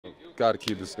Gotta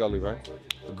keep the Scully, right?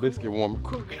 The biscuit warmer.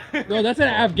 No, that's an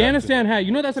Afghanistan hat.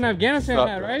 You know that's an Afghanistan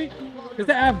hat, right? It's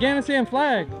the Afghanistan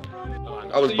flag.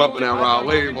 I was bumping that Rod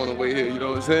Wave on the way here, you know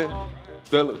what I'm saying?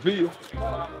 Della Via.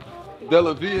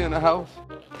 Della Via in the house.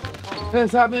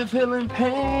 Cause I've been feeling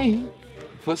pain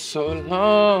for so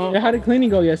long. Yeah, how did cleaning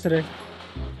go yesterday?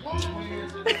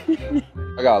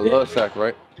 I got a love sack,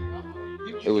 right?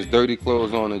 It was dirty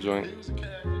clothes on the joint.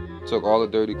 Took all the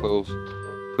dirty clothes,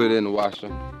 put it in the washer,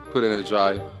 put it in the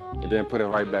dryer, and then put it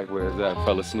right back where it's at.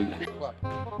 Fell asleep.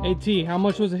 Hey T, how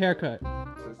much was the haircut?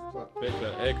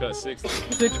 Haircut 60.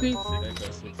 60?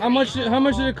 How much did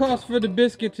it cost for the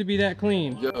biscuit to be that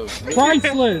clean? Yo,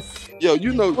 Priceless. yo,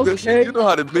 you know this. You know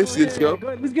how the biscuits go.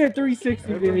 Let's get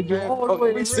 360, baby.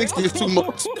 360 is too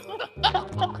much.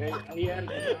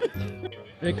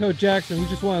 Hey, Coach Jackson, we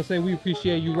just want to say we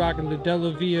appreciate you rocking the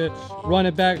Della Via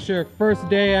running back shirt first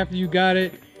day after you got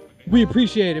it. We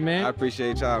appreciate it, man. I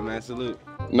appreciate y'all, man. Salute.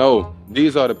 No,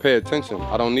 these are to pay attention.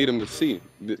 I don't need them to see.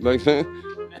 Like I'm saying,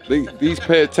 these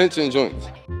pay attention joints.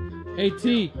 Hey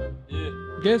T, Yeah.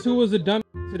 guess who was the dumb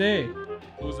today?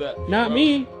 Who's that? Not Bro?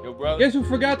 me. Your brother? Guess who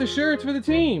forgot the shirts for the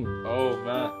team? Oh,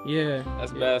 man. Yeah.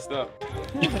 That's bad stuff.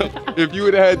 If you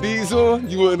would have had these on,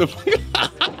 you wouldn't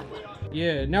have.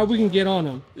 Yeah, now we can get on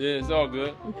them. Yeah, it's all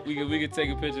good. We could take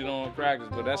a picture on practice,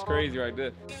 but that's crazy right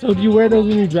there. So do you wear those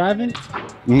when you're driving?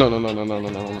 No.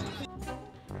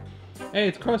 Hey,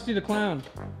 it's Krusty the Clown.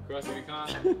 Krusty the Clown.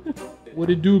 What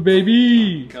it do,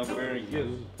 baby? Come bearing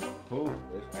gifts. Cool.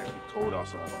 It's actually cold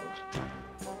outside.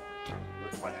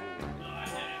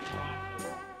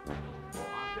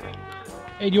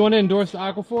 Hey, do you want to endorse the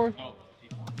Aquaphor?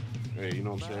 Hey, you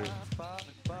know what I'm saying?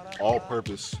 All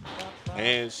purpose.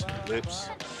 Hands, lips,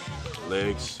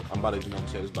 legs. I'm about to, you know what I'm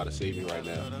saying? It's about to save me right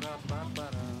now.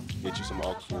 Get you some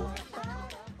Aquaphor.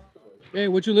 Hey,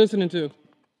 what you listening to?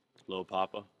 Lil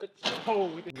Papa.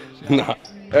 Nah.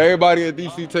 Everybody at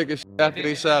DC take a shit after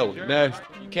they shower. Nasty.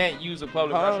 You can't use a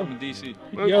public restroom in DC.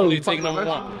 Yo, Only take number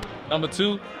 1. Number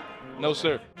 2, no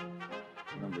sir.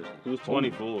 Who's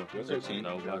 24?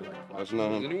 That's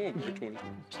not him.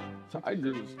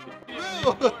 Tigers.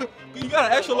 You got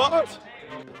an extra large?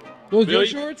 Those your Really?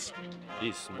 shorts?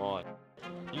 He's smart.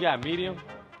 You got medium?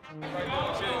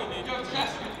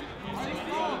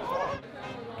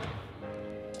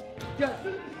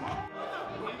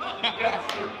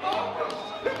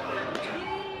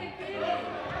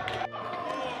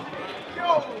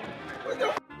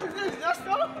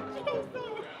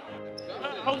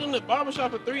 I was in the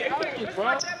barbershop for 3 hours,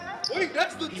 bro. Wait,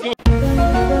 that's the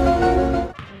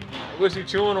What's he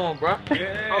chewing on, bro?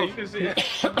 Yeah, you can see it.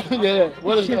 Yeah.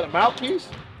 What is that, a mouthpiece?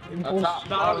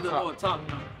 Top.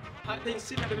 How they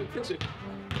see that in the picture?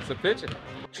 It's a picture.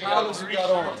 How much you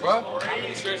got on, bro?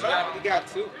 You got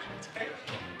 2.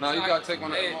 Nah, you gotta take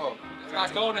one of them off. It's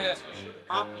not cold in here.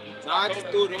 Huh? No, I just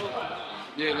threw it on.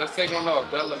 Yeah, let's take one off.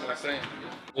 That looks insane.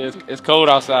 It's cold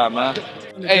outside, man.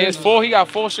 Hey, it's 4. He got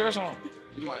 4 shirts on.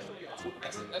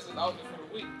 That's his outfit for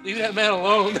the week. Leave that man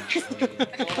alone.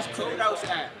 It's cold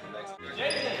outside.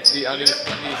 See, I need to see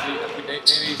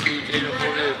Jada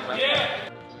for this, man.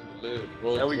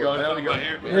 There we go. There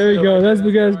we go. That's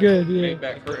good. Yeah.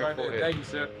 Maybach curtain forehead. Thank you,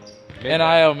 sir.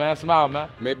 NIL, man. Smile, man.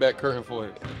 Maybach curtain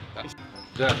forehead.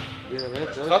 Yeah,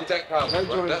 that's that collar,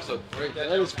 bro. That's a great.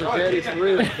 That is spaghetti for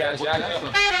real, guys.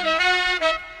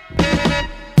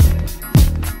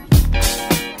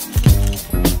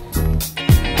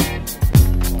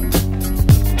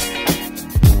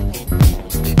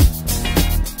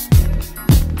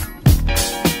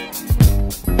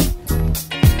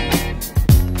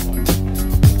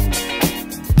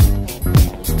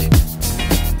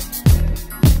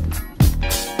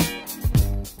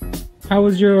 How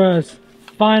was your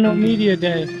final media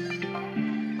day?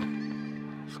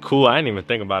 It's cool. I didn't even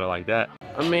think about it like that.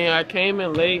 I mean, I came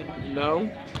in late, you know.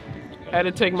 Had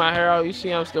to take my hair out. You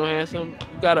see I'm still handsome.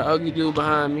 Got an ugly dude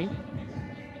behind me.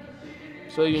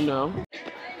 So you know.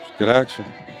 Good action.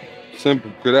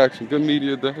 Simple. Good action. Good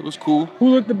media day. It was cool. Who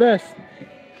looked the best?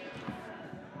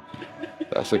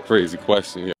 That's a crazy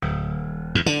question.